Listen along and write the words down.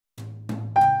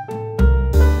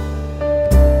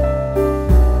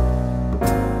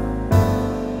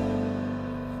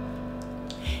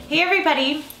Hey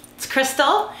everybody, it's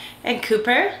Crystal and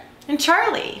Cooper and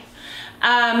Charlie.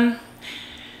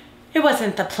 It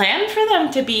wasn't the plan for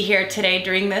them to be here today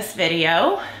during this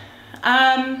video,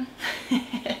 but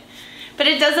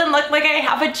it doesn't look like I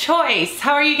have a choice.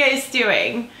 How are you guys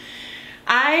doing?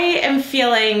 I am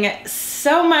feeling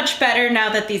so much better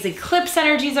now that these eclipse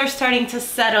energies are starting to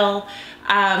settle.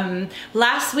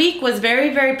 Last week was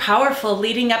very, very powerful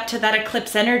leading up to that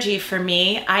eclipse energy for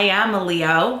me. I am a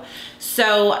Leo,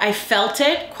 so I felt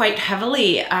it quite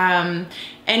heavily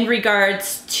in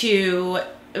regards to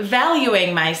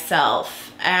valuing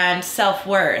myself and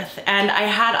self-worth. And I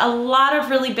had a lot of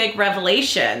really big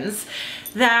revelations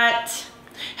that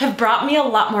have brought me a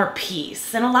lot more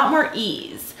peace and a lot more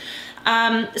ease.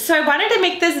 So I wanted to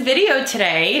make this video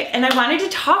today, and I wanted to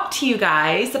talk to you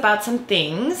guys about some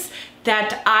things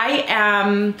that I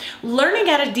am learning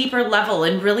at a deeper level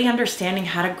and really understanding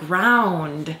how to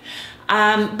ground.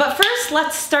 But first,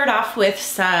 let's start off with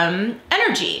some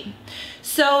energy.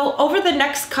 So over the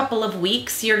next couple of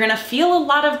weeks, you're gonna feel a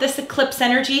lot of this eclipse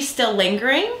energy still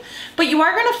lingering, but you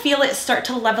are gonna feel it start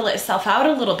to level itself out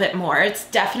a little bit more. It's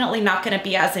definitely not gonna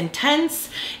be as intense.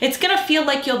 It's gonna feel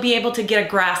like you'll be able to get a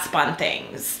grasp on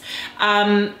things.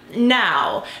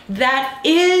 Now, that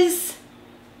is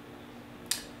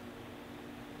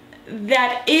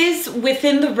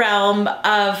within the realm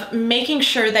of making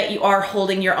sure that you are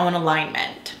holding your own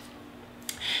alignment.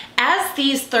 As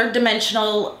these third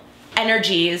dimensional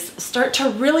energies start to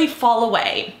really fall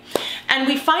away and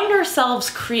we find ourselves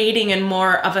creating in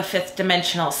more of a fifth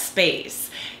dimensional space,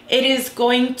 it is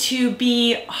going to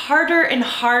be harder and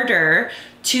harder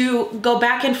to go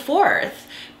back and forth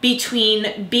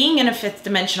between being in a fifth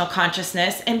dimensional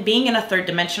consciousness and being in a third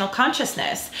dimensional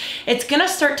consciousness. It's gonna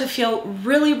start to feel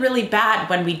really, really bad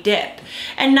when we dip.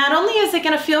 And not only is it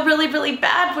gonna feel really, really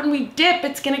bad when we dip,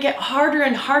 it's gonna get harder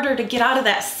and harder to get out of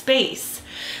that space.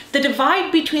 The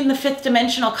divide between the fifth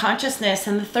dimensional consciousness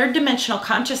and the third dimensional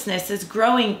consciousness is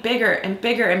growing bigger and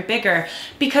bigger and bigger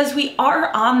because we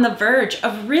are on the verge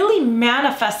of really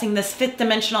manifesting this fifth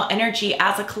dimensional energy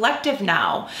as a collective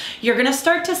now. You're gonna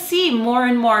start to see more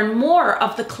and more and more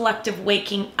of the collective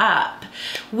waking up,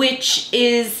 which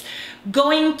is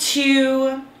going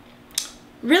to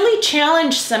really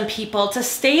challenge some people to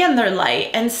stay in their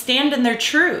light and stand in their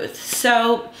truth.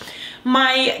 So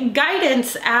my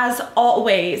guidance, as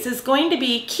always, is going to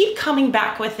be keep coming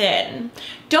back within.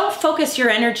 Don't focus your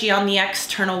energy on the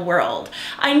external world.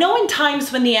 I know in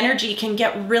times when the energy can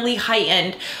get really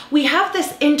heightened, we have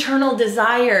this internal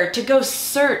desire to go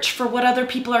search for what other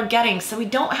people are getting so we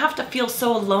don't have to feel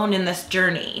so alone in this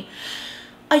journey.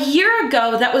 A year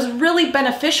ago, that was really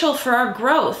beneficial for our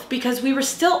growth because we were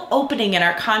still opening in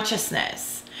our consciousness.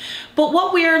 But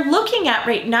what we're looking at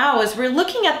right now is we're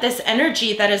looking at this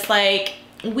energy that is like,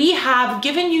 we have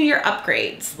given you your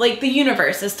upgrades. Like the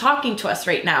universe is talking to us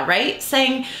right now, right?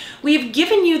 Saying, we've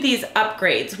given you these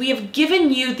upgrades. We have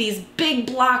given you these big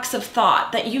blocks of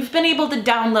thought that you've been able to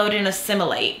download and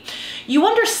assimilate. You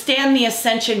understand the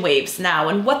ascension waves now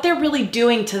and what they're really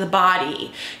doing to the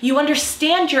body. You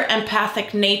understand your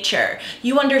empathic nature.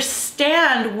 You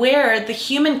understand where the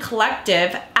human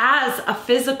collective as a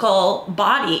physical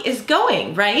body is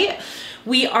going, right?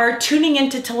 We are tuning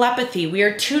into telepathy. We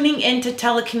are tuning into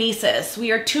telekinesis.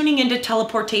 We are tuning into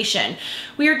teleportation.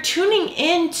 We are tuning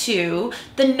into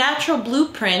the natural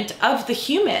blueprint of the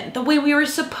human, the way we were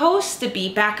supposed to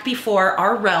be back before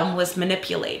our realm was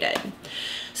manipulated.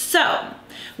 So,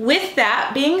 with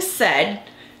that being said,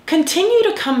 continue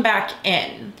to come back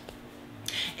in.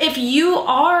 If you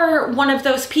are one of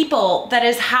those people that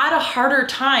has had a harder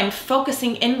time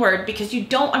focusing inward because you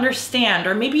don't understand,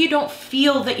 or maybe you don't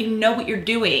feel that you know what you're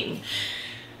doing,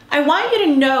 I want you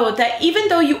to know that even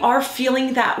though you are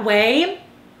feeling that way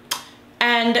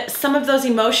and some of those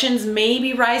emotions may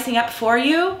be rising up for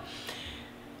you,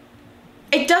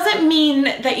 it doesn't mean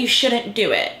that you shouldn't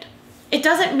do it. It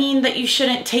doesn't mean that you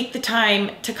shouldn't take the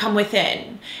time to come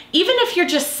within. Even if you're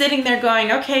just sitting there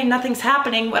going, okay, nothing's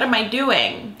happening, what am I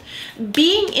doing?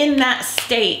 Being in that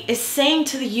state is saying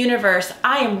to the universe,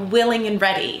 I am willing and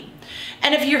ready.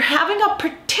 And if you're having a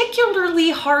particularly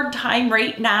hard time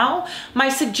right now, my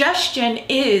suggestion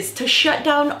is to shut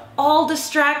down all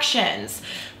distractions.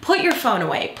 Put your phone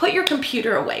away, put your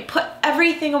computer away, put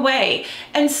everything away,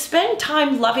 and spend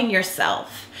time loving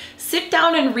yourself. Sit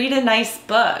down and read a nice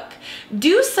book.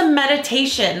 Do some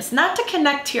meditations, not to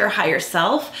connect to your higher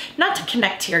self, not to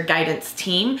connect to your guidance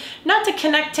team, not to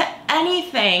connect to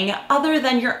anything other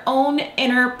than your own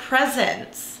inner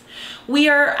presence. We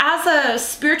are, as a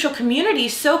spiritual community,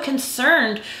 so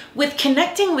concerned with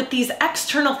connecting with these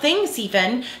external things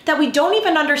even, that we don't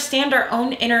even understand our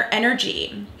own inner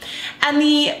energy. And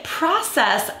the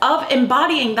process of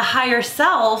embodying the higher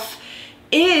self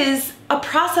is a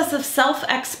process of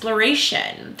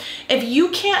self-exploration. If you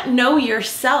can't know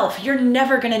yourself, you're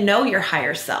never going to know your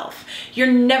higher self.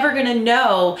 You're never going to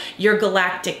know your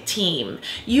galactic team.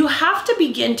 You have to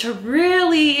begin to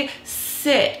really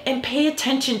sit and pay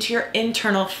attention to your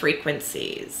internal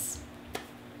frequencies.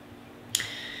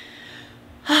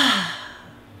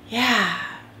 Yeah.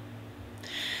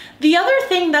 The other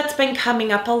thing that's been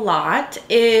coming up a lot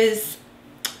is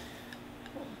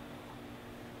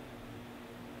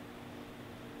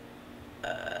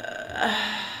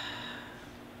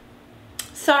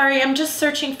sorry, I'm just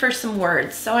searching for some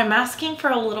words, so I'm asking for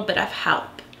a little bit of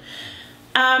help.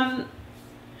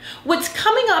 What's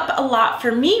coming up a lot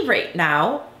for me right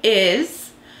now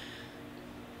is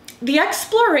the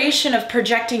exploration of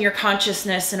projecting your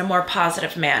consciousness in a more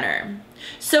positive manner.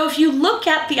 So if you look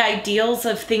at the ideals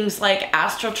of things like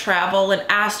astral travel and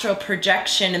astral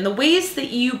projection and the ways that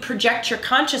you project your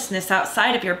consciousness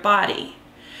outside of your body,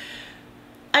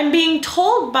 I'm being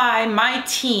told by my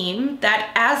team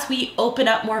that as we open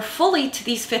up more fully to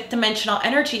these fifth dimensional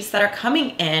energies that are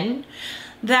coming in,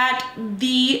 that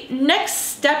the next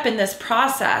step in this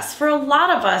process for a lot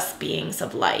of us beings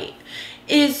of light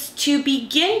is to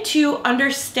begin to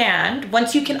understand,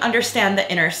 once you can understand the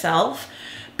inner self,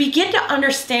 begin to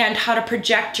understand how to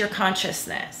project your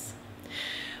consciousness.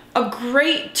 A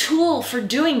great tool for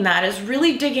doing that is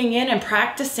really digging in and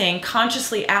practicing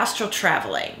consciously astral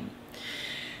traveling.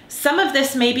 Some of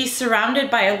this may be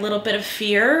surrounded by a little bit of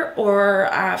fear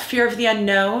or fear of the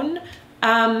unknown.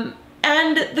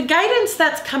 And the guidance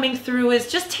that's coming through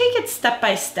is just take it step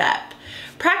by step.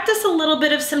 Practice a little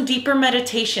bit of some deeper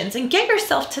meditations and get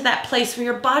yourself to that place where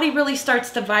your body really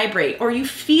starts to vibrate, or you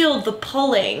feel the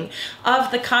pulling of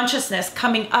the consciousness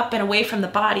coming up and away from the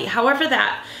body, however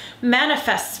that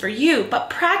manifests for you, but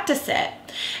practice it.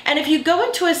 And if you go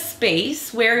into a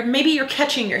space where maybe you're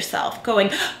catching yourself going,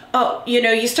 oh,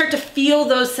 you start to feel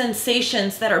those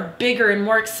sensations that are bigger and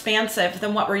more expansive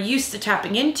than what we're used to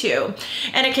tapping into.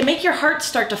 And it can make your heart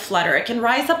start to flutter. It can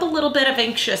rise up a little bit of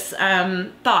anxious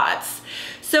thoughts.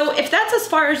 So if that's as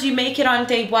far as you make it on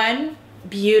day one,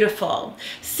 beautiful.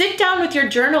 Sit down with your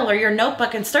journal or your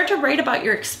notebook and start to write about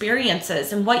your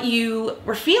experiences and what you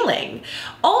were feeling.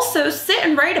 Also, sit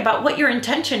and write about what your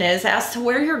intention is as to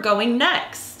where you're going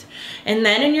next. And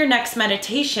then in your next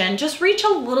meditation, just reach a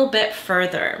little bit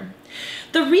further.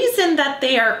 The reason that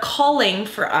they are calling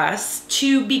for us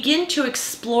to begin to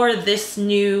explore this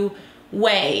new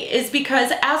way is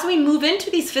because as we move into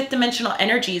these fifth dimensional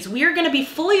energies, we are going to be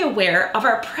fully aware of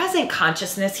our present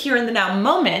consciousness here in the now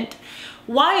moment,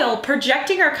 while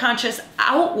projecting our conscious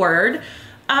outward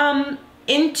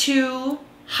into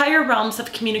higher realms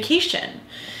of communication.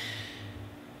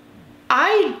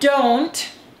 I don't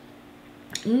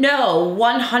know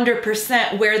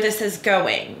 100% where this is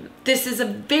going. This is a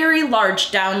very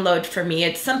large download for me.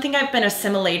 It's something I've been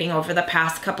assimilating over the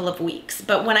past couple of weeks.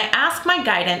 But when I ask my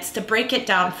guidance to break it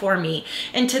down for me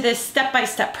into this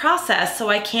step-by-step process so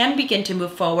I can begin to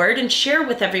move forward and share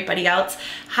with everybody else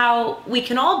how we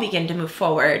can all begin to move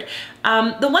forward,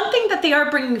 the one thing that they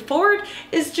are bringing forward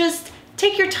is just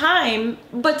take your time,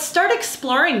 but start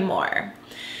exploring more.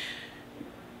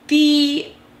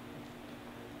 The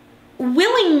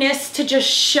willingness to just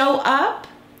show up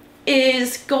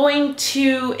is going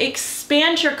to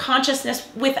expand your consciousness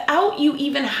without you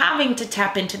even having to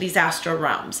tap into these astral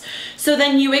realms. So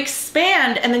then you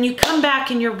expand and then you come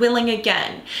back and you're willing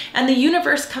again. And the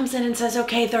universe comes in and says,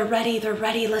 okay, they're ready,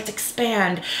 let's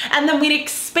expand. And then we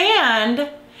expand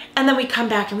and then we come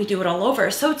back and we do it all over.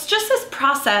 So it's just this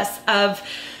process of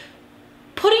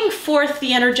putting forth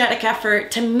the energetic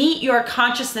effort to meet your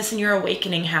consciousness and your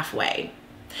awakening halfway.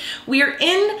 We are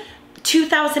in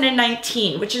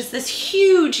 2019, which is this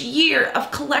huge year of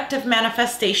collective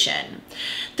manifestation.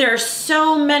 There are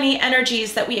so many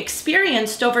energies that we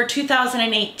experienced over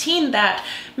 2018 that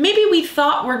maybe we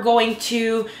thought were going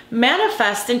to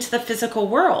manifest into the physical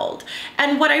world.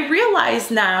 And what I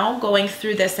realize now going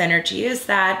through this energy is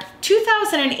that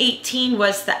 2018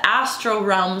 was the astral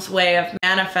realm's way of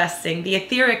manifesting the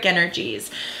etheric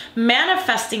energies,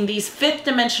 manifesting these fifth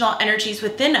dimensional energies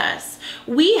within us.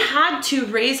 We had to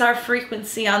raise our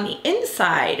frequency on the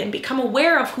inside and become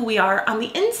aware of who we are on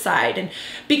the inside and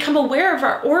become aware of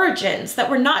our origins, that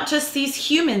we're not just these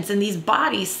humans in these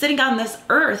bodies sitting on this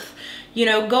earth,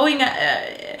 going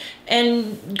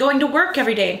and going to work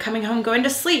every day and coming home, going to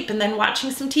sleep and then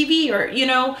watching some TV, or,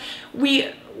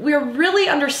 we're really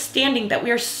understanding that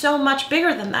we are so much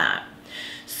bigger than that.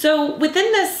 So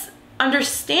within this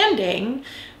understanding,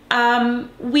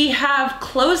 we have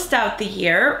closed out the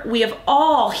year. We have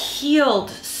all healed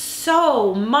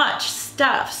so much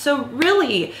stuff. So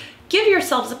really give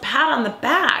yourselves a pat on the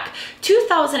back.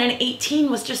 2018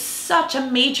 was just such a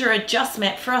major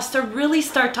adjustment for us to really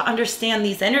start to understand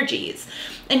these energies.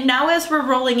 And now as we're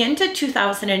rolling into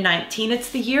 2019, it's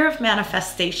the year of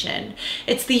manifestation.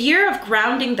 It's the year of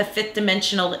grounding the fifth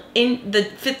dimensional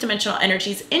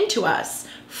energies into us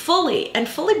fully, and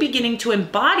fully beginning to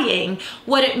embodying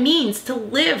what it means to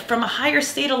live from a higher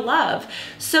state of love,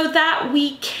 so that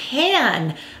we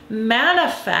can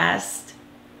manifest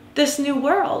this new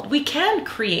world. We can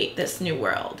create this new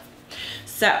world.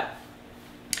 So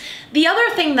the other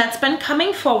thing that's been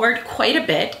coming forward quite a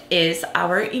bit is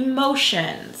our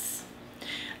emotions.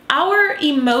 Our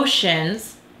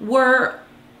emotions were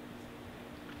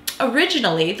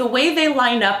originally, the way they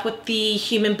line up with the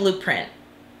human blueprint,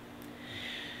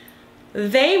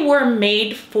 they were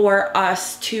made for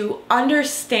us to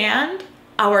understand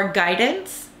our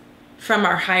guidance from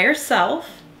our higher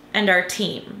self and our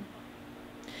team.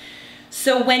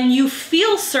 So when you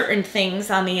feel certain things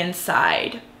on the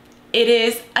inside,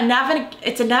 it's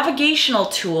a navigational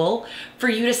tool for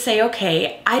you to say,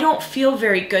 okay, I don't feel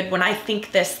very good when I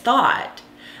think this thought.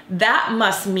 That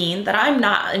must mean that I'm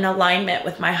not in alignment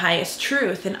with my highest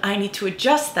truth, and I need to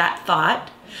adjust that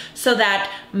thought so that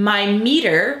my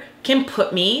meter can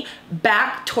put me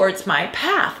back towards my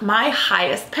path, my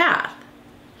highest path.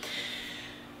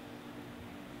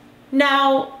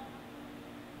 Now,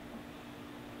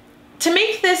 to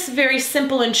make this very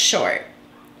simple and short,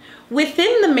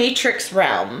 within the matrix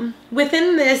realm,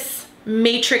 within this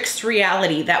matrix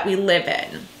reality that we live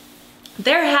in,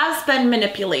 there has been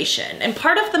manipulation. And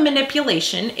part of the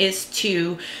manipulation is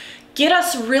to get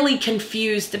us really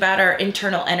confused about our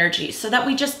internal energy so that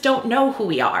we just don't know who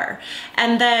we are.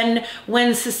 And then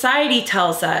when society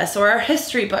tells us, or our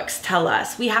history books tell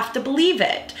us, we have to believe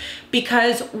it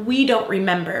because we don't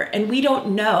remember and we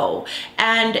don't know.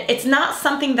 And it's not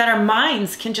something that our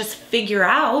minds can just figure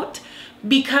out,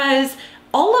 because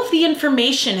all of the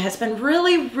information has been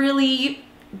really, really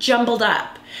jumbled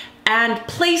up and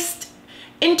placed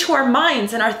into our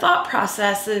minds and our thought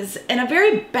processes in a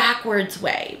very backwards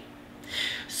way.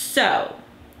 So,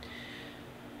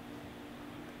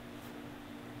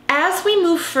 as we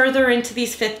move further into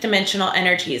these fifth dimensional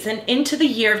energies and into the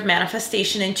year of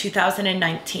manifestation in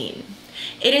 2019,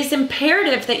 it is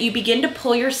imperative that you begin to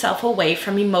pull yourself away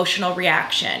from emotional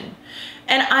reaction.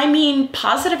 And I mean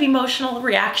positive emotional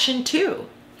reaction too.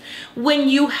 When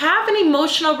you have an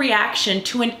emotional reaction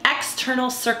to an external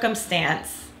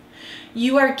circumstance,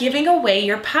 you are giving away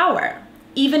your power,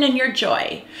 even in your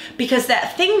joy, because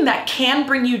that thing that can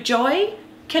bring you joy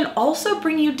can also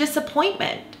bring you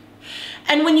disappointment.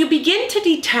 And when you begin to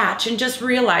detach and just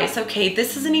realize, okay,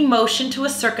 this is an emotion to a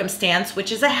circumstance,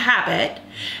 which is a habit,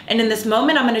 and in this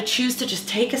moment, I'm going to choose to just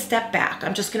take a step back.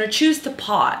 I'm just going to choose to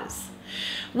pause.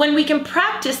 When we can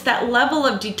practice that level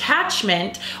of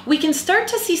detachment, we can start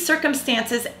to see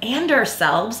circumstances and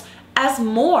ourselves as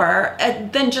more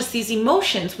than just these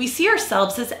emotions. We see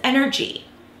ourselves as energy.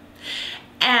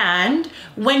 And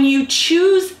when you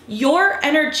choose your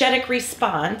energetic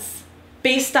response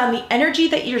based on the energy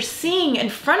that you're seeing in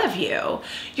front of you,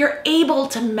 you're able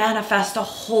to manifest a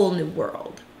whole new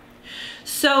world.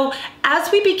 So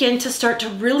as we begin to start to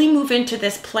really move into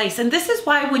this place, and this is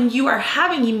why when you are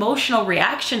having emotional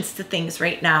reactions to things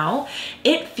right now,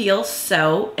 it feels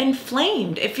so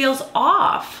inflamed. It feels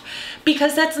off,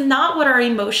 because that's not what our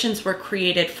emotions were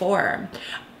created for.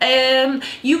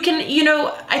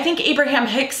 I think Abraham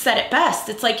Hicks said it best.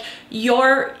 It's like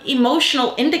your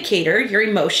emotional indicator, your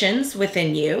emotions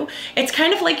within you, it's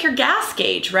kind of like your gas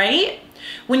gauge, right?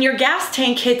 When your gas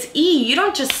tank hits E, you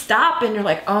don't just stop and you're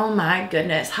like, oh my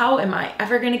goodness, how am I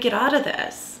ever going to get out of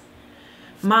this?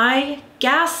 My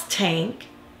gas tank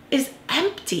is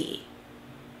empty.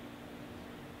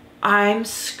 I'm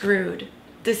screwed.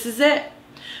 This is it.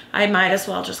 I might as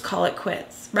well just call it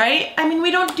quits, right? I mean,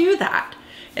 we don't do that.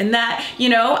 And that,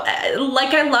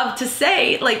 like I love to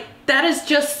say, like, that is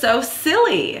just so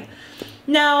silly.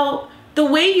 Now, the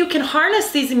way you can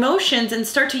harness these emotions and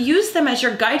start to use them as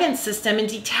your guidance system and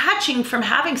detaching from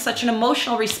having such an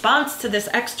emotional response to this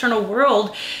external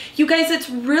world, you guys, it's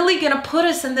really going to put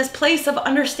us in this place of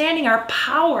understanding our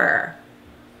power.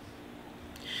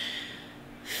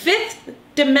 Fifth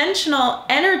dimensional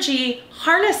energy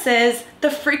harnesses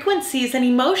the frequencies and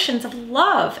emotions of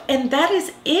love, and that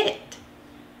is it.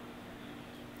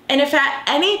 And if at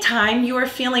any time you are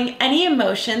feeling any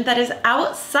emotion that is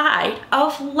outside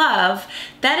of love,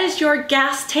 that is your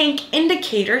gas tank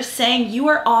indicator saying you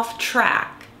are off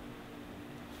track.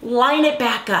 Line it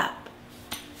back up.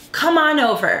 Come on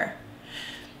over.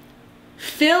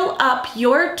 Fill up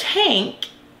your tank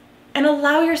and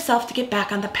allow yourself to get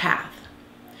back on the path.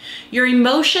 Your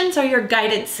emotions are your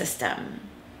guidance system.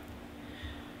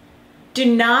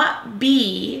 Do not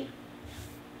be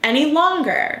any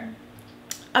longer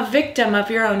a victim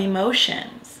of your own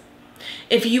emotions.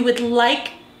 If you would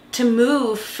like to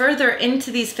move further into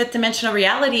these fifth dimensional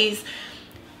realities,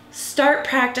 start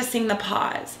practicing the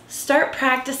pause. Start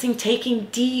practicing taking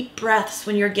deep breaths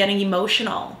when you're getting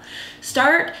emotional.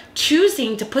 Start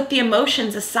choosing to put the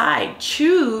emotions aside.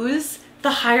 Choose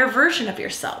the higher version of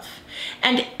yourself.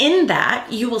 And in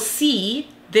that, you will see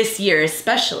this year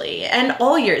especially, and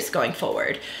all years going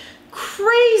forward,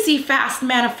 crazy fast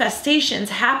manifestations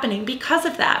happening because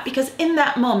of that. Because in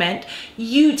that moment,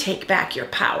 you take back your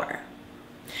power.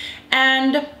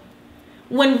 And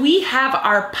when we have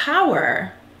our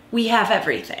power, we have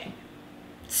everything.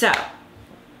 So,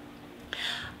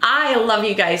 I love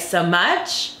you guys so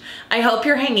much. I hope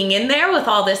you're hanging in there with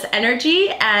all this energy.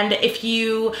 And if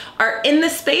you are in the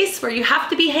space where you have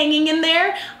to be hanging in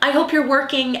there, I hope you're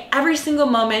working every single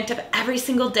moment of every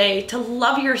single day to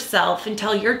love yourself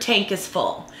until your tank is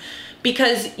full.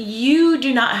 Because you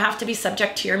do not have to be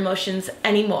subject to your emotions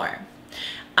anymore.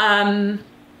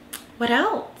 What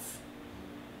else?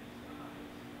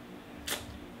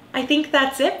 I think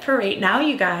that's it for right now,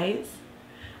 you guys.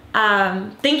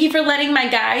 Thank you for letting my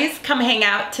guys come hang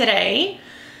out today.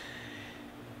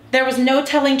 There was no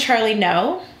telling Charlie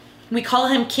no. We call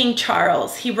him King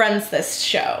Charles. He runs this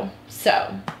show.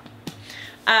 So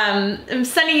I'm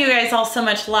sending you guys all so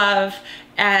much love,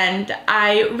 and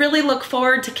I really look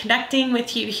forward to connecting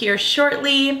with you here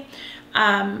shortly.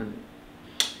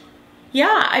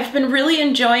 Yeah, I've been really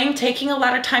enjoying taking a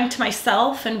lot of time to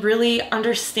myself and really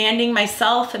understanding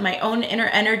myself and my own inner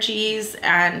energies.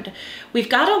 And we've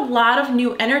got a lot of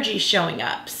new energy showing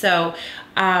up. So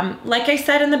like I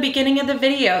said in the beginning of the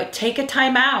video, take a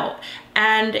time out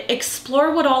and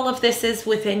explore what all of this is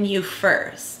within you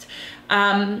first.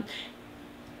 Am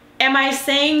I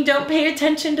saying don't pay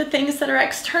attention to things that are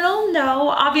external? No,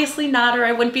 obviously not, or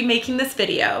I wouldn't be making this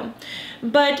video.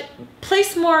 But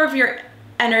place more of your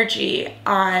energy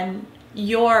on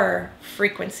your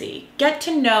frequency. Get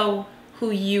to know who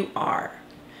you are.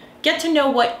 Get to know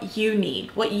what you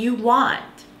need, what you want.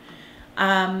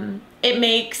 It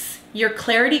makes your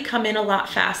clarity come in a lot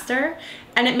faster,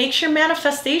 and it makes your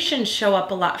manifestations show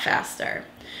up a lot faster.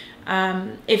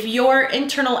 If your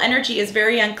internal energy is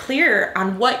very unclear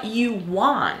on what you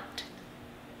want,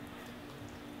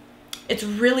 it's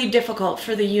really difficult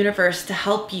for the universe to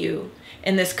help you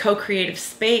in this co-creative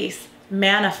space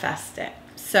manifest it.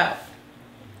 So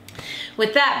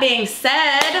with that being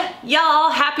said,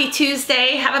 y'all, happy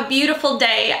Tuesday. Have a beautiful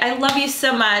day. I love you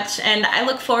so much, and I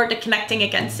look forward to connecting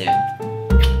again soon.